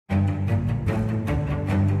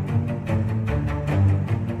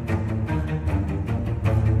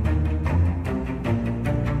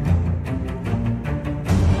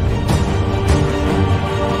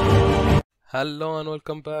Hello and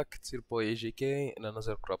welcome back, it's your boy AJK in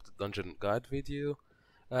another cropped dungeon guide video.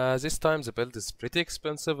 This time the build is pretty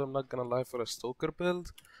expensive, I'm not gonna lie, for a stalker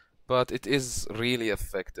build, but it is really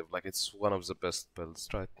effective, like it's one of the best builds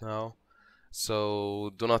right now.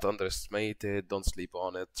 So do not underestimate it, don't sleep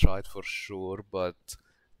on it, try it for sure, but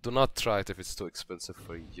do not try it if it's too expensive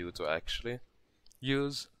for you to actually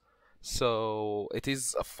use. So it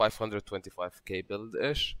is a 525k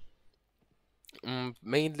build-ish.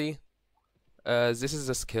 Mainly this is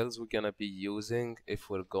the skills we're gonna be using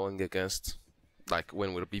if we're going against, like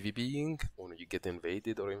when we're PvPing, when you get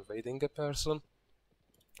invaded or invading a person.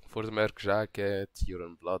 For the Merc Jacket, you're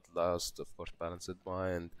in Bloodlust, of course Balanced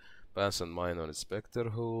Mind on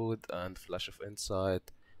Specter Hood, and Flash of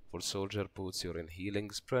Insight. For Soldier Boots, you're in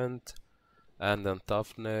Healing Sprint, and then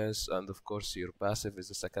Toughness, and of course your passive is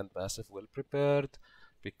the second passive, Well Prepared,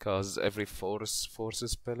 because every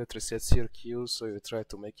forces spell it resets your Q, so you try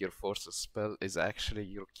to make your forces spell is actually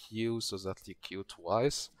your Q, so that you Q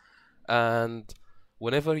twice. And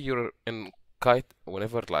whenever you're in kite,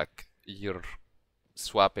 whenever like you're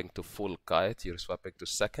swapping to full kite, you're swapping to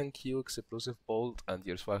second Q explosive bolt, and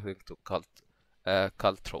you're swapping to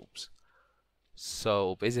cult tropes.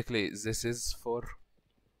 So basically this is for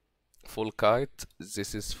full kite,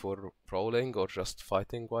 this is for prowling or just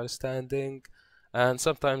fighting while standing, and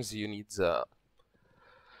sometimes you need the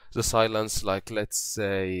silence, like let's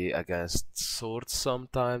say against swords,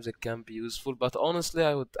 sometimes it can be useful, but honestly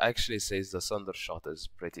I would actually say the thunder shot is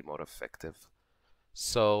pretty more effective.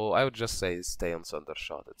 So I would just say stay on thunder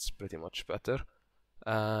shot, it's pretty much better,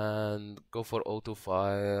 and go for auto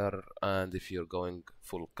fire, and if you're going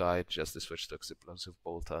full kite just switch to explosive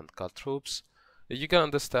bolt and cult troops. You can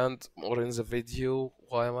understand more in the video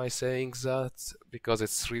why am I saying that, because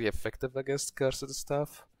it's really effective against cursed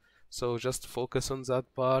stuff. So just focus on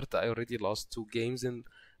that part. I already lost 2 games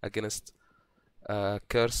against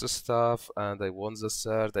cursed stuff, and I won the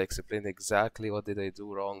third. I explained exactly what did I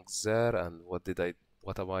do wrong there and what did I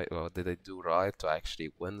do right to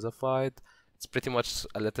actually win the fight. It's pretty much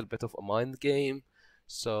a little bit of a mind game,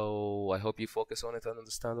 so I hope you focus on it and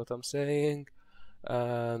understand what I'm saying.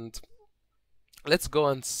 And let's go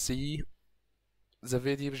and see the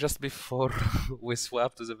video. Just before we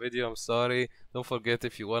swap to the video, I'm sorry, don't forget,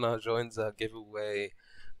 if you wanna join the giveaway,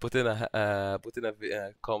 put in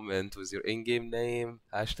a comment with your in-game name,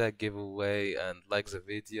 hashtag giveaway, and like the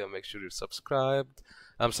video. Make sure you're subscribed.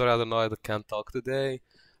 I'm sorry, I don't know, I can't talk today.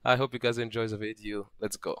 I hope you guys enjoy the video.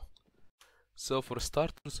 Let's go. So for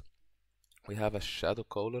starters, we have a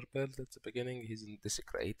SHADOWCALLER build at the beginning. He's in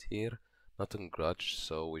Desecrate here, not in Grudge,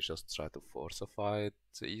 so we just try to force a fight.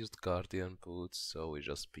 He used Guardian Boots, so we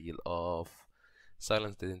just peel off.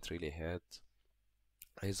 Silence didn't really hit.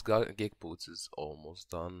 His Gig Boots is almost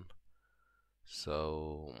done,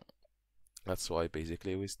 so that's why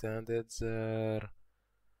basically we stand it there.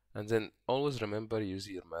 And then always remember, use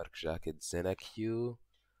your Merc Jacket Xena Q.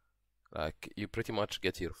 Like, you pretty much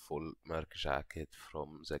get your full Merc Jacket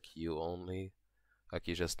from the Q only. Like,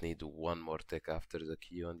 you just need one more tick after the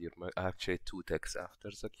Q, and your actually 2 ticks after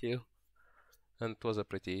the Q. And it was a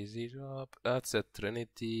pretty easy job. That's a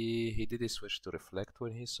Trinity. He did switch to Reflect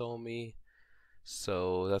when he saw me,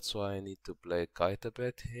 so that's why I need to play kite a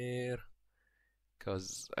bit here,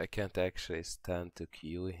 because I can't actually stand to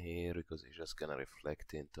Q here because he's just gonna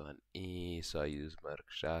reflect into an E. So I use Merc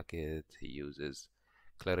Jacket, he uses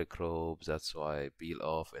Cleric Robes, that's why I peel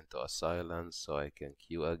off into a silence so I can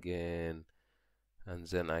Q again, and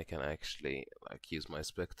then I can actually like use my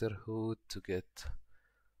Specter Hood to get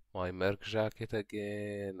my Merc Jacket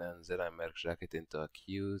again, and then I Merc Jacket into a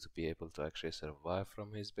Q to be able to actually survive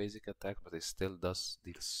from his basic attack, but he still does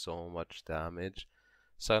deal so much damage.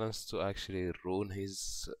 Silence to actually ruin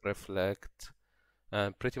his Reflect,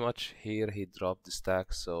 and pretty much here he dropped the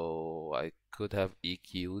stack, so I could have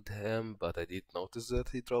EQ'd him, but I did notice that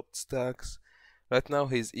he dropped stacks. Right now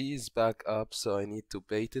his E is back up, so I need to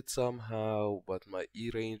bait it somehow, but my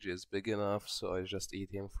E range is big enough, so I just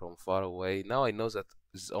eat him from far away. Now I know that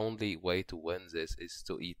the only way to win this is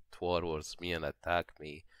to eat towards me and attack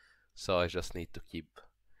me, so I just need to keep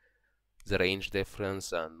the range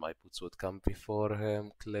difference, and my boots would come before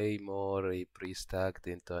him. Claymore, he pre-stacked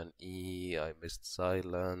into an E, I missed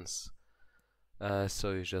silence,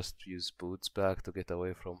 so he just used boots back to get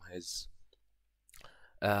away from his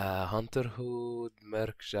Hunter Hood,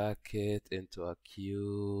 Merc Jacket into a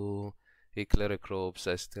Q. He Cleric Robes,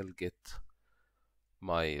 I still get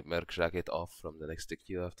my Merc Jacket off from the next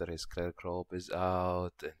Q after his Cleric Robe is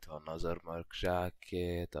out, into another Merc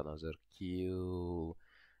Jacket, another Q,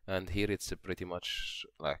 and here it's pretty much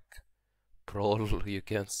like brawl, you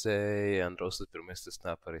can say, and Roasted Purmist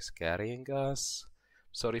Snapper is carrying us.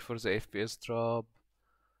 Sorry for the FPS drop.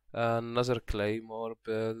 Another Claymore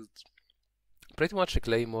build. Pretty much a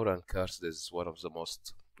Claymore and Cursed is one of the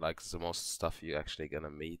most, the most stuff you actually gonna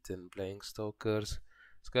meet in playing Stalkers.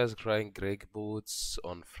 This guy's crying Greg Boots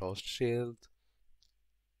on Frost Shield.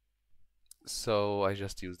 So I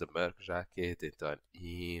just used the Merc Jacket into an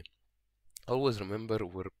E. Always remember,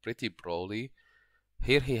 we're pretty brawly.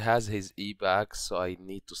 Here he has his E back, so I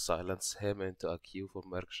need to silence him into a Q for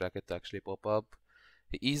Merc Jacket to actually pop up.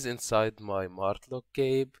 He is inside my martlock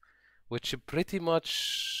cape, which pretty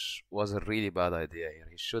much was a really bad idea here.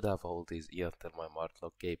 He should have held his E until my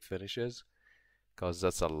martlock cape finishes, because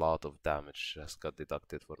that's a lot of damage just got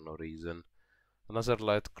deducted for no reason. Another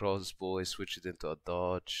light crossbow, I switched it into a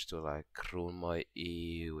dodge to ruin my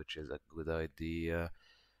E, which is a good idea.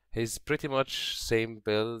 He's pretty much same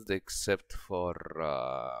build except for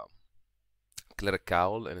Cleric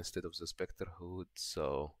Cowl instead of the Specter Hood,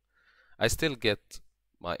 so I still get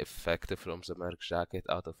my effect from the Merc Jacket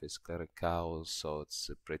out of his Cleric Cowl, so it's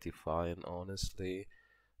pretty fine, honestly.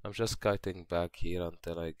 I'm just kiting back here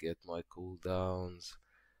until I get my cooldowns.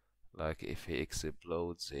 Like if he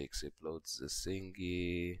explodes the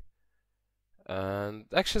thingy. And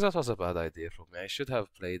actually that was a bad idea for me. I should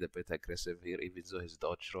have played a bit aggressive here, even though his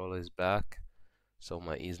dodge roll is back. So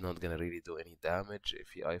my E is not gonna really do any damage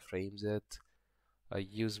if he iframes it. I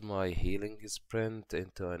use my healing sprint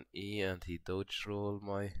into an E and he dodge roll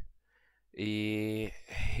my E.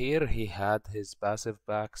 Here he had his passive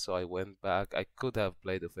back, so I went back. I could have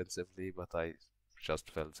played offensively, but I just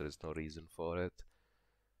felt there is no reason for it.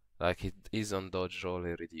 Like, he is on dodge roll, he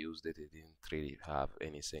already used it, he didn't really have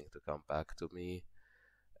anything to come back to me.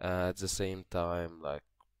 At the same time, like,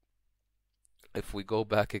 if we go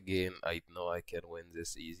back again, I know I can win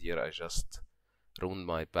this easier. I just ruined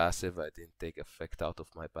my passive. I didn't take effect out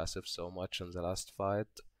of my passive so much in the last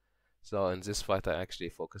fight. So in this fight I actually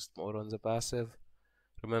focused more on the passive.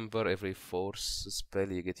 Remember, every force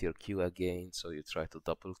spell you get your Q again, so you try to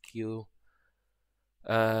double Q.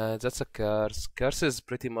 That's a curse. Curse is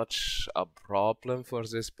pretty much a problem for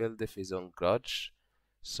this build if he's on grudge.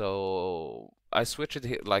 So I switched it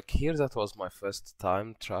here. Like here, that was my first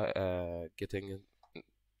time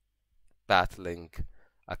battling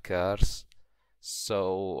a curse.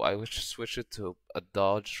 So I switched it to a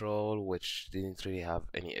dodge roll, which didn't really have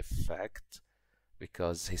any effect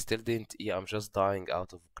because he still didn't E. I'm just dying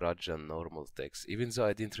out of grudge and normal ticks. Even though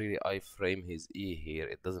I didn't really iframe his E here,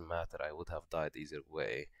 it doesn't matter, I would have died either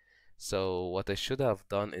way. So what I should have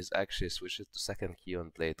done is actually switch it to second Q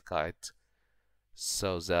and play it kite,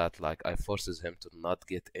 so that like I forces him to not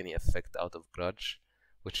get any effect out of grudge,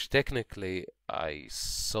 which technically I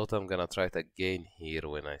thought I'm gonna try it again here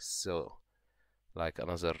when I saw like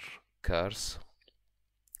another curse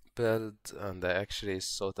build, and I actually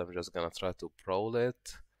thought I'm just gonna try to brawl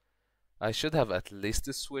it. I should have at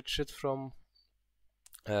least switched it from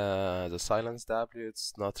the silence W.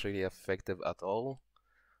 It's not really effective at all.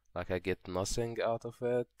 Like I get nothing out of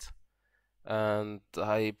it, and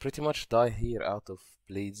I pretty much die here out of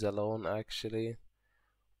bleeds alone actually.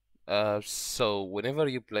 So whenever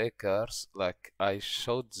you play curse, like I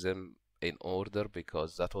showed them in order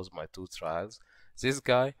because that was my 2 trials. This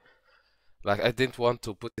guy, like I didn't want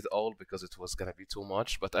to put it all because it was gonna be too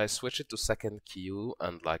much, but I switched it to second Q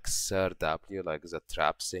and like third W, like the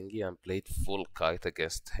trap thingy, and played full kite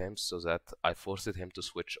against him so that I forced him to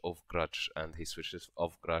switch off grudge, and he switches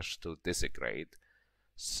off grudge to disintegrate.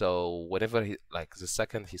 So whenever he, like the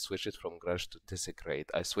second he switched it from grudge to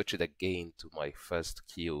disintegrate, I switched it again to my first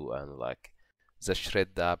Q and like the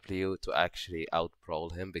shred W to actually out-brawl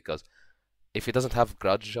him, because if he doesn't have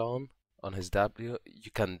grudge on his W,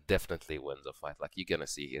 you can definitely win the fight. Like you're gonna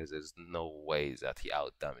see here, there's no way that he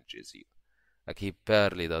out damages you. Like he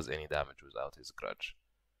barely does any damage without his grudge.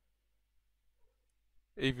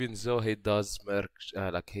 Even though he does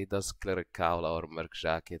he does Cleric Cowl or Merc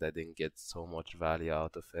Jacket, I didn't get so much value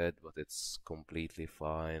out of it, but it's completely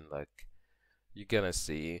fine. Like you're gonna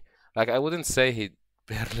see, like I wouldn't say he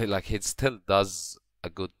barely, like he still does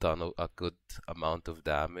a good amount of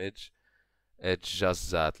damage. It's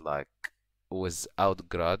just that like without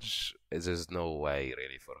grudge, there's no way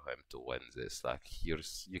really for him to win this. Like you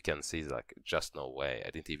can see, like just no way.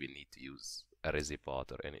 I didn't even need to use a Resi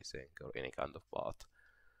pot or anything or any kind of pot.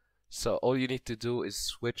 So all you need to do is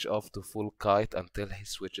switch off to full kite until he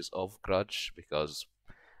switches off grudge, because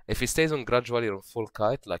if he stays on grudge while you're on full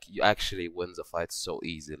kite, like you actually win the fight so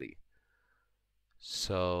easily.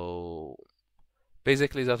 So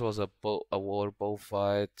Basically, that was a warbow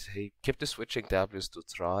fight. He kept switching W's to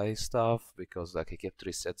try stuff because like he kept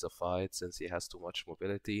reset the fight since he has too much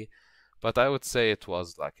mobility. But I would say it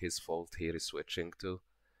was like his fault here is switching to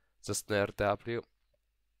the snare W,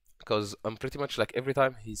 because I'm pretty much like every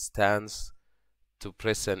time he stands to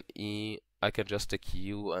press an E, I can just take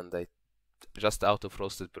Q and I just out of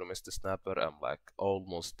roasted purmist snapper. I'm like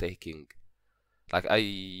almost taking. Like,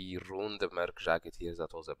 I ruined the Merc jacket here,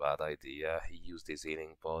 that was a bad idea. He used his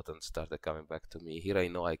healing pot and started coming back to me. Here I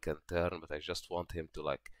know I can turn, but I just want him to,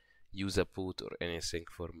 like, use a boot or anything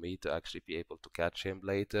for me to actually be able to catch him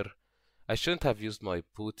later. I shouldn't have used my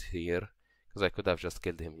boot here, because I could have just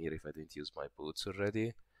killed him here if I didn't use my boots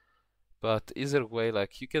already. But either way,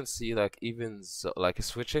 like, you can see, like, even so, like,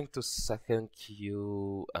 switching to second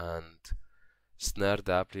Q and snare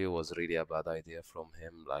W was really a bad idea from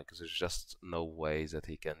him. Like, there's just no way that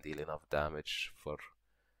he can deal enough damage for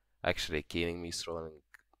actually killing me throwing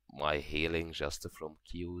my healing just from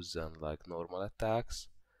Qs and like normal attacks.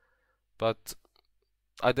 But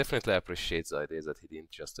I definitely appreciate the idea that he didn't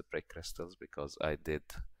just break crystals, because I did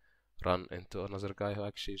run into another guy who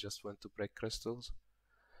actually just went to break crystals.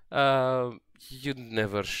 You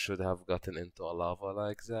never should have gotten into a lava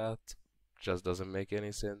like that. Just doesn't make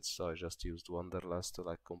any sense, so I just used Wanderlust to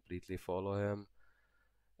like completely follow him.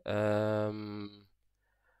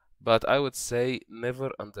 But I would say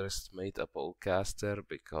never underestimate a bowcaster,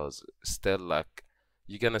 because still, like,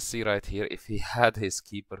 you're gonna see right here, if he had his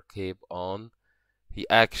keeper cape on, he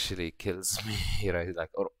actually kills me, right? Like,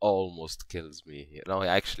 or almost kills me here. No, he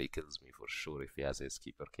actually kills me for sure if he has his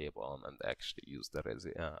keeper cape on and actually use the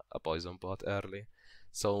a poison bot early.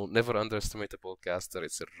 So never underestimate a bowcaster.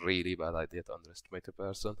 It's a really bad idea to underestimate a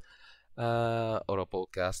person, or a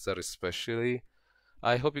bowcaster especially.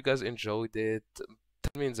 I hope you guys enjoyed it.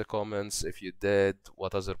 Tell me in the comments if you did,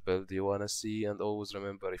 what other build you wanna see, and always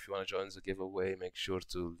remember, if you wanna join the giveaway, make sure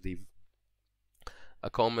to leave a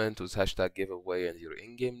comment with hashtag giveaway and your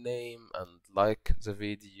in-game name, and like the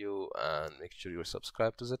video, and make sure you're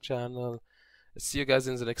subscribed to the channel. See you guys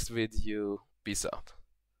in the next video. Peace out.